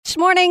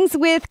Mornings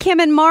with Kim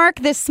and Mark.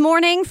 This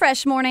morning,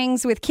 Fresh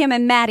Mornings with Kim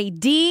and Matty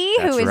D,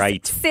 That's who is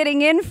right.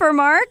 sitting in for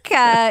Mark.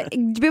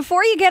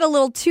 Before you get a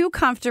little too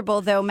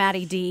comfortable, though,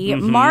 Matty D,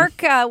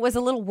 Mark was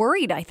a little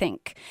worried, I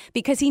think,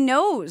 because he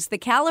knows the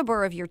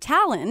caliber of your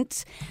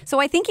talent. So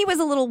I think he was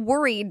a little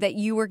worried that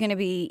you were going to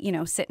be,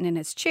 sitting in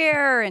his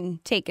chair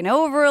and taking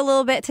over a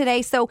little bit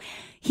today. So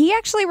he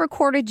actually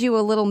recorded you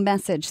a little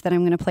message that I'm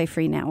going to play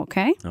for you now,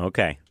 okay?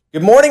 Okay.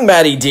 Good morning,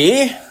 Matty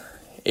D.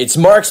 It's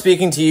Mark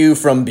speaking to you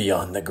from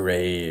beyond the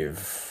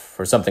grave,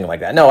 or something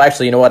like that. No,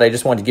 actually, you know what? I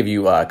just wanted to give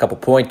you a couple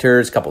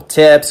pointers, a couple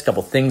tips, a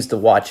couple things to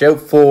watch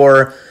out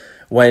for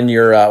when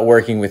you're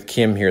working with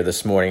Kim here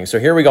this morning. So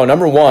here we go.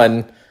 Number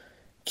one,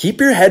 keep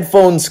your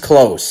headphones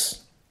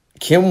close.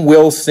 Kim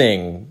will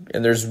sing,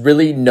 and there's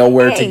really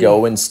nowhere to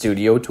go in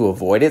studio to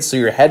avoid it, so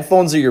your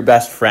headphones are your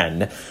best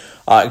friend.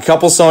 A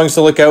couple songs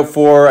to look out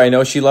for. I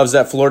know she loves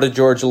that Florida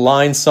Georgia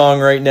Line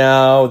song right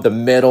now, The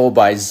Middle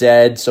by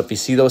Zed. So if you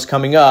see those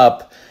coming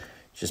up,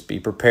 just be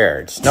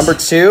prepared. Number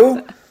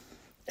two,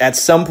 at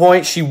some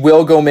point she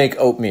will go make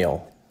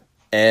oatmeal.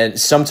 And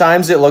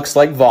sometimes it looks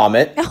like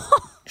vomit.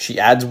 She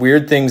adds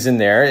weird things in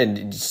there and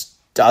it just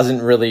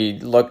doesn't really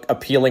look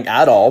appealing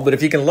at all. But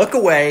if you can look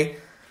away,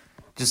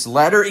 just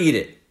let her eat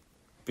it.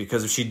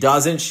 Because if she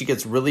doesn't, she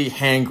gets really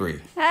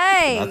hangry.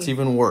 Hey! And that's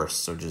even worse.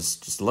 So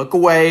just look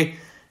away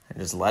and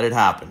just let it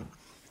happen.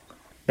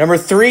 Number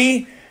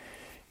three,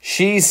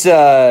 she's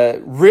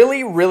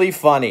really, really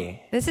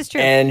funny. This is true.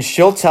 And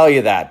she'll tell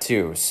you that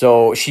too.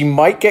 So she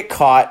might get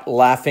caught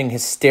laughing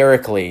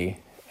hysterically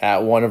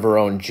at one of her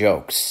own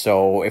jokes.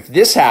 So if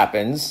this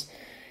happens,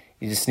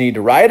 you just need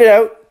to ride it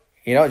out.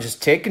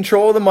 Just take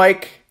control of the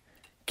mic,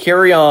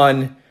 carry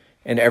on,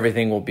 and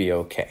everything will be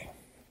okay.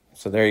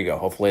 So there you go.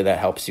 Hopefully that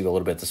helps you a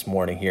little bit this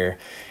morning here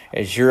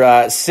as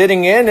you're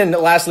sitting in. And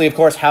lastly, of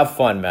course, have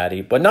fun,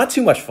 Matty, but not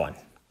too much fun.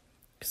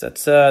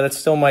 Because that's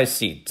still my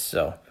seat,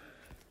 so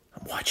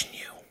I'm watching you.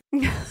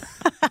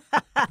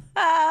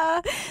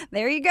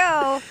 There you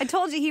go. I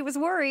told you he was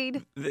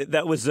worried.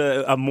 That was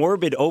a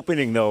morbid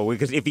opening, though,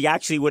 because if he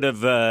actually would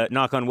have,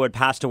 knock on wood,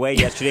 passed away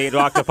yesterday at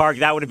Rock the Park,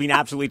 that would have been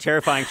absolutely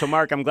terrifying. So,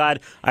 Mark, I'm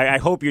glad. I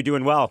hope you're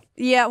doing well.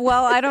 Yeah,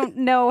 well, I don't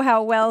know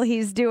how well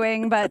he's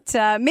doing, but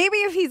maybe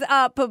if he's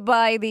up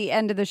by the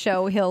end of the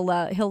show, he'll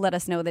let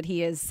us know that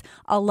he is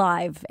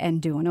alive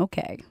and doing okay.